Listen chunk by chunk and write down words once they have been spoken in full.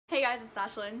Hey guys, it's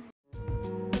Ashlynn.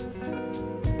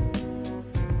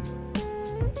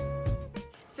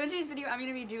 So in today's video, I'm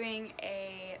going to be doing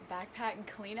a backpack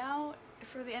clean out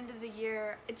for the end of the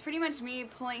year. It's pretty much me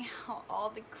pulling out all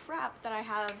the crap that I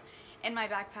have in my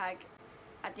backpack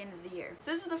at the end of the year. So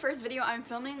this is the first video I'm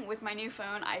filming with my new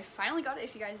phone. I finally got it,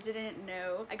 if you guys didn't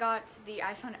know. I got the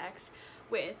iPhone X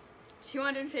with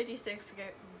 256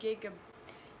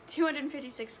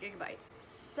 gigabytes.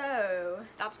 So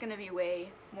that's gonna be way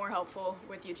more helpful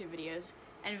with YouTube videos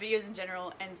and videos in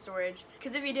general and storage.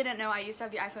 Because if you didn't know, I used to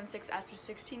have the iPhone 6s with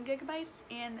 16 gigabytes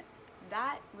and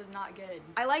that was not good.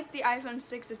 I like the iPhone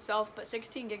 6 itself, but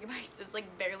 16 gigabytes is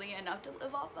like barely enough to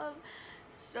live off of.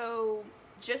 So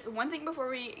just one thing before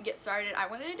we get started, I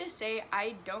wanted to say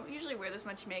I don't usually wear this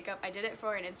much makeup. I did it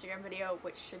for an Instagram video,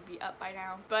 which should be up by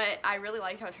now, but I really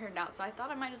liked how it turned out, so I thought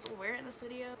I might as well wear it in this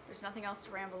video. There's nothing else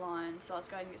to ramble on, so let's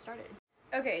go ahead and get started.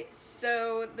 Okay,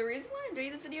 so the reason why I'm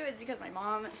doing this video is because my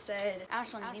mom said,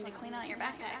 Ashlynn, you need to clean out your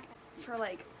backpack for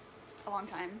like a long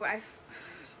time. I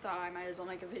thought I might as well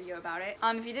make a video about it.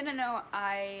 If you didn't know,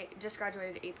 I just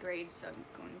graduated 8th grade, so I'm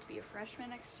going to be a freshman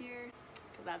next year.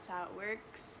 That's how it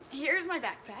works. Here's my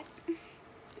backpack.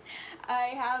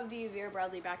 I have the Vera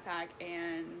Bradley backpack,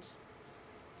 and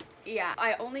yeah,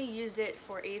 I only used it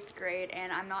for 8th grade,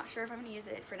 and I'm not sure if I'm gonna use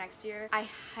it for next year. I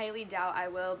highly doubt I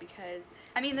will, because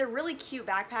I mean, they're really cute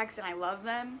backpacks and I love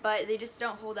them, but they just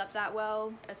don't hold up that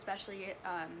well, especially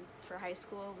for high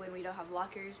school when we don't have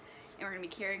lockers and we're gonna be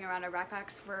carrying around our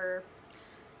backpacks for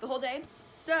the whole day.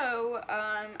 So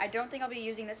I don't think I'll be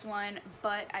using this one,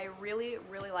 but I really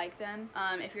like them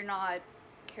if you're not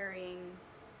carrying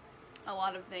a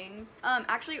lot of things.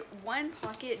 Actually, one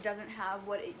pocket doesn't have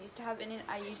what it used to have in it.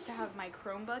 I used to have my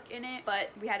Chromebook in it,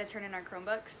 but we had to turn in our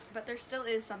Chromebooks, but there still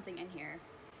is something in here.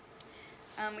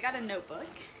 We got a notebook.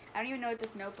 I don't even know what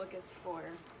this notebook is for.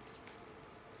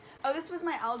 Oh, this was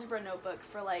my algebra notebook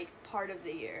for like part of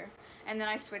the year, and then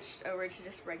I switched over to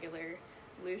just regular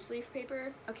loose leaf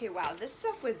paper. Okay, wow, this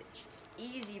stuff was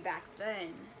easy back then.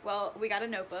 Well, we got a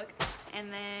notebook,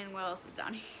 and then what else is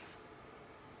down here?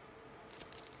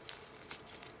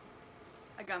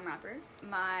 A gum wrapper.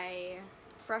 My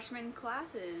freshman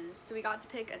classes. So we got to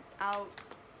pick out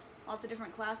lots of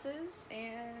different classes,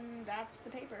 and that's the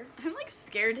paper. I'm like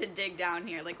scared to dig down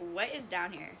here. Like, what is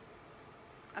down here?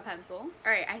 A pencil.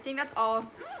 All right, I think that's all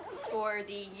for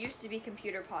the used to be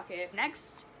computer pocket.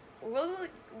 Next, we'll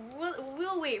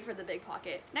wait for the big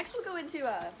pocket. Next, we'll go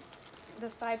into the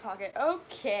side pocket.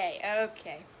 Okay.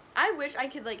 I wish I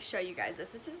could like show you guys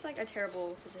this. This is like a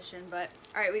terrible position, but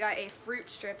all right. We got a fruit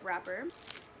strip wrapper,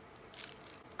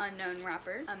 unknown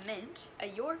wrapper, a mint, a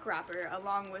York wrapper,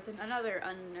 along with another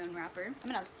unknown wrapper. I'm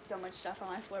gonna have so much stuff on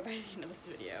my floor by the end of this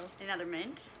video. Another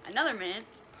mint,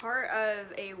 part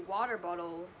of a water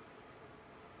bottle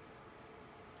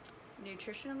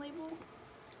nutrition label,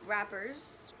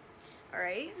 wrappers. All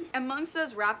right. Amongst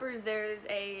those wrappers, there's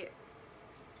a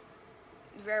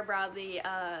Vera Bradley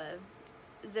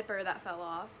zipper that fell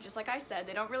off. Just like I said,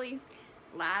 they don't really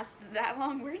last that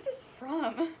long. Where's this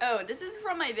from? Oh, this is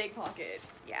from my big pocket.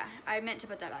 Yeah, I meant to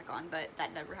put that back on, but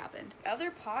that never happened.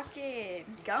 Other pocket,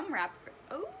 gum wrapper.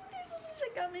 Oh, there's a piece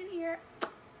of gum in here.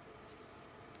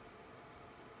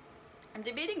 I'm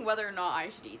debating whether or not I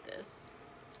should eat this.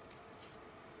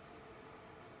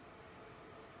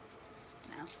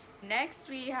 No. Next,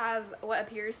 we have what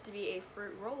appears to be a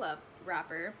fruit roll-up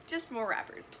wrapper. Just more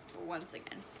wrappers, once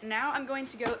again. Now I'm going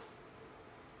to go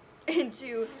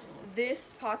into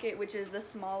this pocket, which is the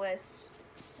smallest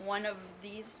one of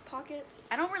these pockets.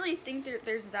 I don't really think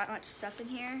there's that much stuff in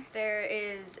here. There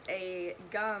is a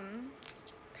gum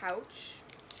pouch.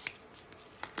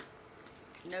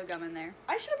 No gum in there.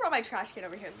 I should have brought my trash can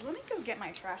over here. Let me go get my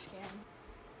trash can.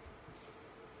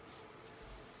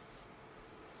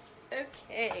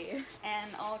 Okay,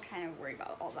 and I'll kind of worry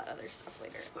about all that other stuff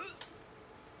later.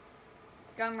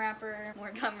 Gum wrapper,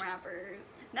 more gum wrappers,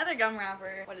 another gum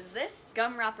wrapper. What is this?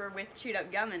 Gum wrapper with chewed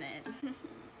up gum in it.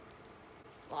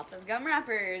 Lots of gum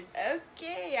wrappers.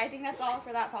 Okay, I think that's all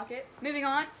for that pocket. Moving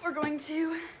on, we're going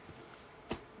to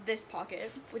this pocket,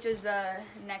 which is the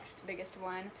next biggest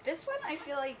one. This one I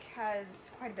feel like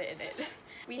has quite a bit in it.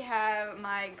 We have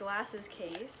my glasses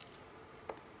case.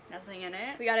 Nothing in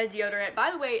it. We got a deodorant.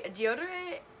 By the way, a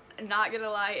deodorant, not gonna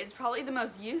lie, is probably the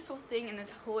most useful thing in this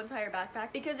whole entire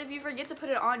backpack, because if you forget to put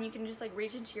it on, you can just like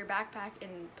reach into your backpack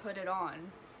and put it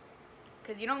on,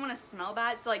 because you don't want to smell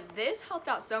bad. So like this helped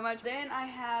out so much. Then I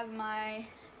have my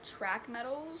track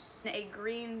medals, a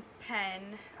green pen.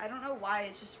 I don't know why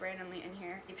it's just randomly in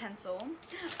here. A pencil.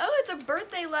 Oh, it's a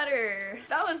birthday letter.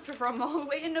 That was from all the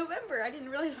way in November. I didn't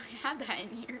realize I had that in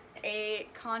here. A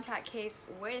contact case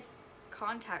with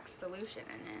contact solution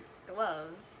in it.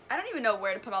 Gloves. I don't even know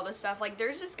where to put all this stuff. Like,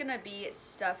 there's just gonna be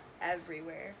stuff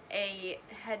everywhere. A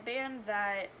headband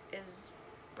that is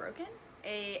broken.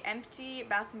 A empty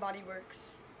Bath and Body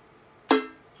Works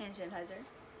hand sanitizer.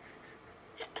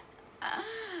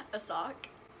 A sock.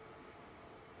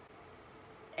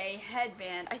 A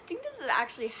headband. I think this is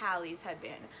actually Hallie's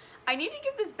headband. I need to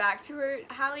give this back to her.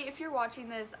 Hallie, if you're watching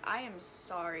this, I am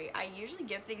sorry. I usually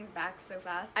give things back so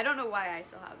fast. I don't know why I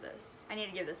still have this. I need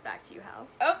to give this back to you, Hal.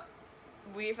 Oh,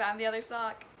 we found the other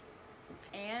sock.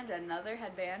 And another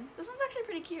headband. This one's actually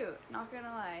pretty cute, not gonna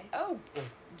lie. Oh,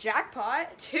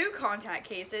 jackpot. 2 contact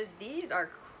cases. These are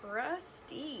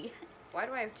crusty. Why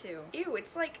do I have 2? Ew,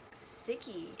 it's like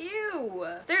sticky. Ew,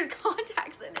 there's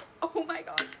contacts in it. Oh my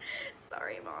gosh.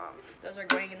 Sorry, Mom. Those are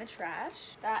going in the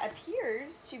trash. That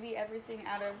appears to be everything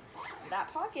out of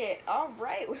that pocket. All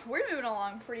right, we're moving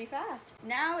along pretty fast.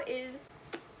 Now is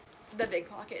the big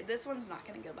pocket. This one's not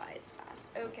gonna go by as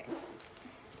fast. Okay.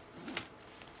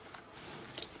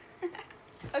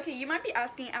 Okay, you might be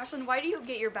asking, Ashlynn, why do you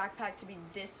get your backpack to be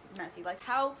this messy? Like,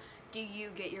 how do you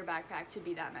get your backpack to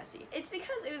be that messy? It's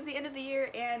because it was the end of the year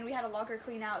and we had a locker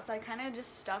clean out, so I kind of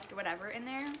just stuffed whatever in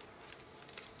there.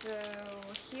 So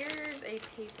here's a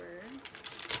paper.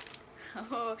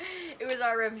 Oh, it was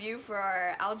our review for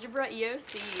our algebra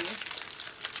EOC.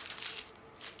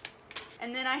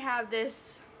 And then I have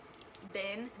this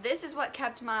bin. This is what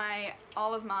kept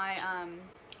all of my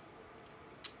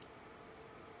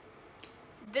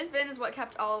this bin is what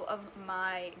kept all of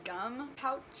my gum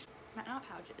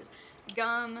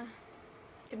gum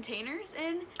containers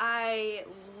in. I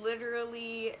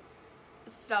literally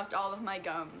stuffed all of my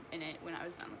gum in it when I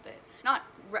was done with it. Not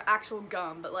actual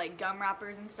gum, but like gum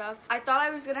wrappers and stuff. I thought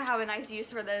I was gonna have a nice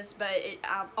use for this, but it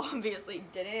obviously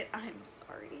didn't. I'm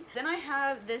sorry. Then I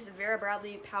have this Vera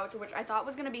Bradley pouch, which I thought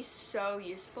was gonna be so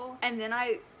useful, and then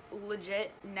I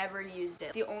legit never used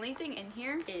it. The only thing in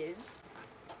here is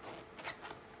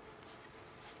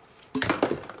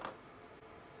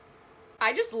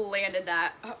I just landed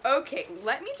that. Okay,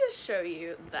 let me just show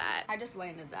you that. I just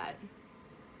landed that.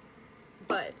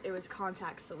 But it was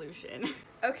contact solution.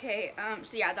 Okay,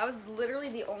 so yeah, that was literally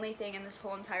the only thing in this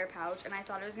whole entire pouch, and I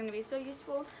thought it was gonna be so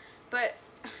useful, but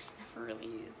I never really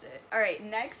used it. All right,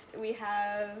 next we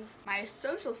have my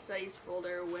social studies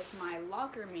folder with my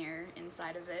locker mirror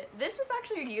inside of it. This was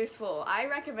actually useful. I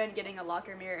recommend getting a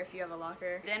locker mirror if you have a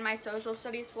locker. Then my social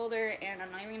studies folder, and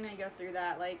I'm not even gonna go through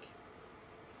that, like,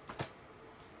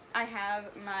 I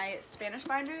have my Spanish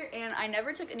binder, and I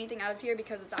never took anything out of here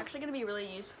because it's actually going to be really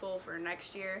useful for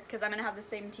next year, because I'm going to have the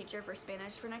same teacher for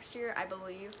Spanish for next year, I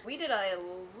believe. We did a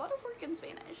lot of work in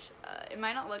Spanish. It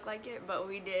might not look like it, but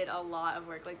we did a lot of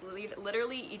work. Like,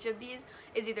 literally each of these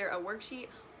is either a worksheet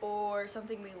or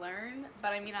something we learned,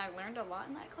 but I mean, I learned a lot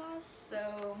in that class.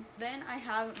 So then I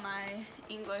have my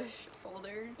English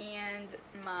folder and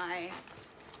my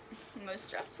most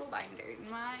stressful binder,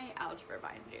 my algebra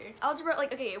binder. Algebra,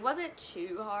 like, okay, it wasn't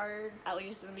too hard, at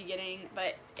least in the beginning,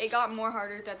 but it got more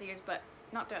harder throughout the years, but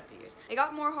not throughout the years. It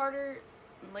got more harder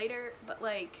later, but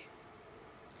like,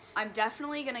 I'm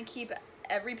definitely gonna keep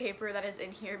every paper that is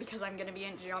in here because I'm gonna be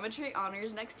in geometry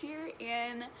honors next year,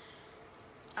 and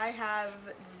I have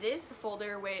this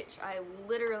folder which I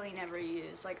literally never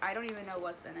use. Like, I don't even know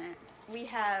what's in it. We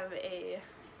have a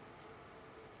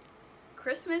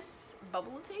Christmas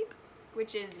bubble tape,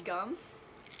 which is gum.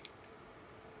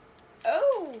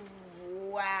 Oh,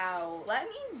 wow. Let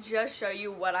me just show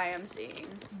you what I am seeing.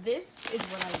 This is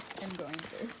what I am going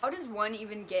through. How does one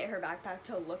even get her backpack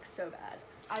to look so bad?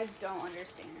 I don't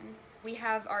understand. We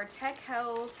have our tech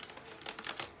health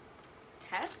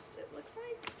test, it looks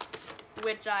like,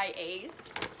 which I aced.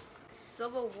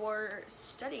 Civil War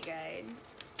study guide.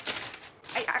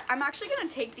 I'm actually gonna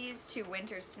take these to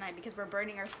Winters tonight because we're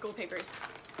burning our school papers.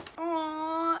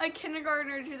 Aww, a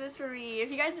kindergartner drew this for me.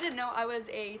 If you guys didn't know, I was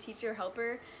a teacher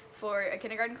helper for a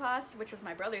kindergarten class, which was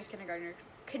my brother's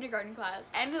kindergarten class,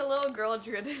 and the little girl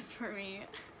drew this for me.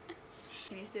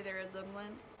 Can you see the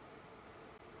resemblance?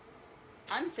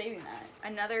 I'm saving that.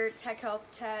 Another tech health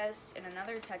test and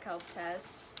another tech health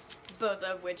test, both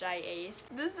of which I aced.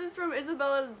 This is from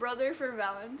Isabella's brother for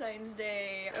Valentine's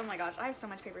Day. Oh my gosh, I have so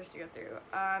much papers to go through.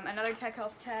 Another tech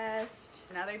health test,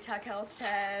 another tech health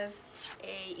test,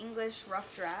 a English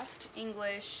rough draft,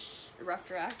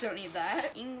 don't need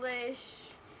that. English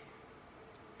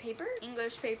paper,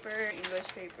 English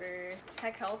paper,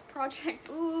 Tech Health project.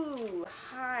 Ooh,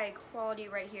 high quality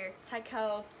right here. Tech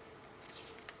Health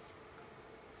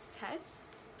test.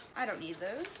 I don't need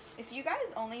those. If you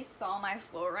guys only saw my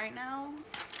floor right now,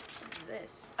 what's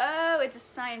this? Oh, it's a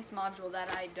science module that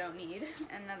I don't need.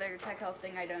 Another Tech Health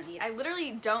thing I don't need. I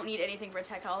literally don't need anything for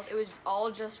Tech Health. It was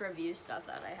all just review stuff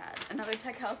that I had. Another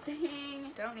Tech Health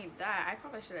thing. Don't need that. I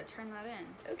probably should have turned that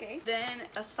in. Okay. Then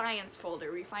a science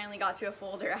folder. We finally got to a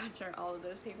folder after all of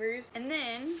those papers. And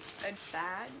then a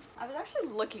bag. I was actually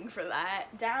looking for that.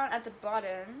 Down at the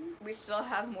bottom, we still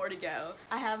have more to go.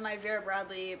 I have my Vera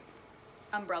Bradley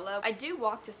umbrella. I do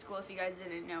walk to school, if you guys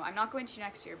didn't know. I'm not going to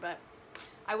next year, but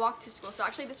I walked to school, so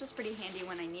actually this was pretty handy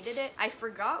when I needed it. I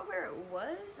forgot where it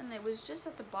was, and it was just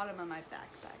at the bottom of my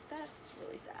backpack. That's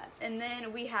really sad. And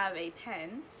then we have a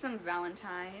pen, some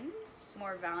Valentines,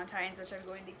 more Valentines, which I'm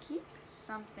going to keep.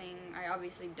 Something I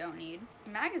obviously don't need.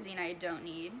 Magazine I don't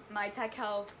need. My Tech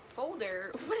Health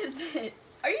folder. What is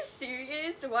this? Are you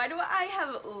serious? Why do I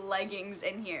have leggings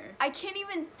in here? I can't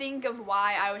even think of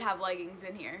why I would have leggings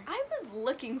in here. I was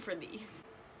looking for these.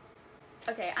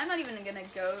 Okay, I'm not even gonna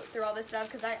go through all this stuff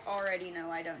because I already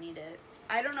know I don't need it.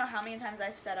 I don't know how many times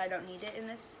I've said I don't need it in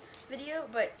this video,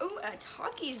 but ooh, a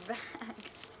Talkies bag.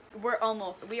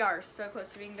 We are so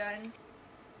close to being done.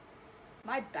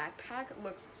 My backpack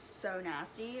looks so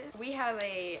nasty. We have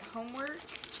a homework.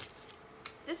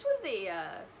 This was a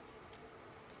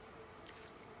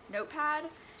notepad.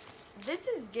 This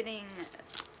is getting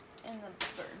in the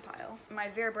burn pile. My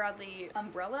Vera Bradley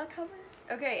umbrella cover.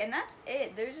 Okay, and that's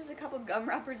it. There's just a couple gum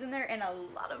wrappers in there and a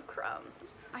lot of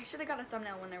crumbs. I should have got a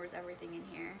thumbnail when there was everything in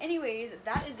here. Anyways,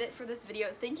 that is it for this video.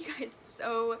 Thank you guys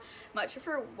so much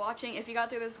for watching. If you got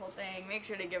through this whole thing, make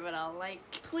sure to give it a like.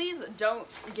 Please don't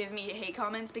give me hate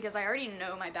comments because I already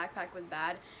know my backpack was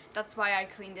bad. That's why I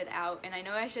cleaned it out, and I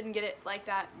know I shouldn't get it like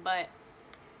that, but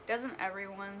doesn't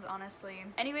everyone's, honestly.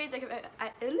 Anyways,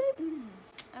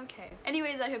 okay.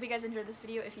 Anyways, I hope you guys enjoyed this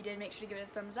video. If you did, make sure to give it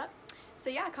a thumbs up. So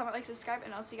yeah, comment, like, subscribe,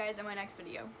 and I'll see you guys in my next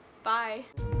video. Bye!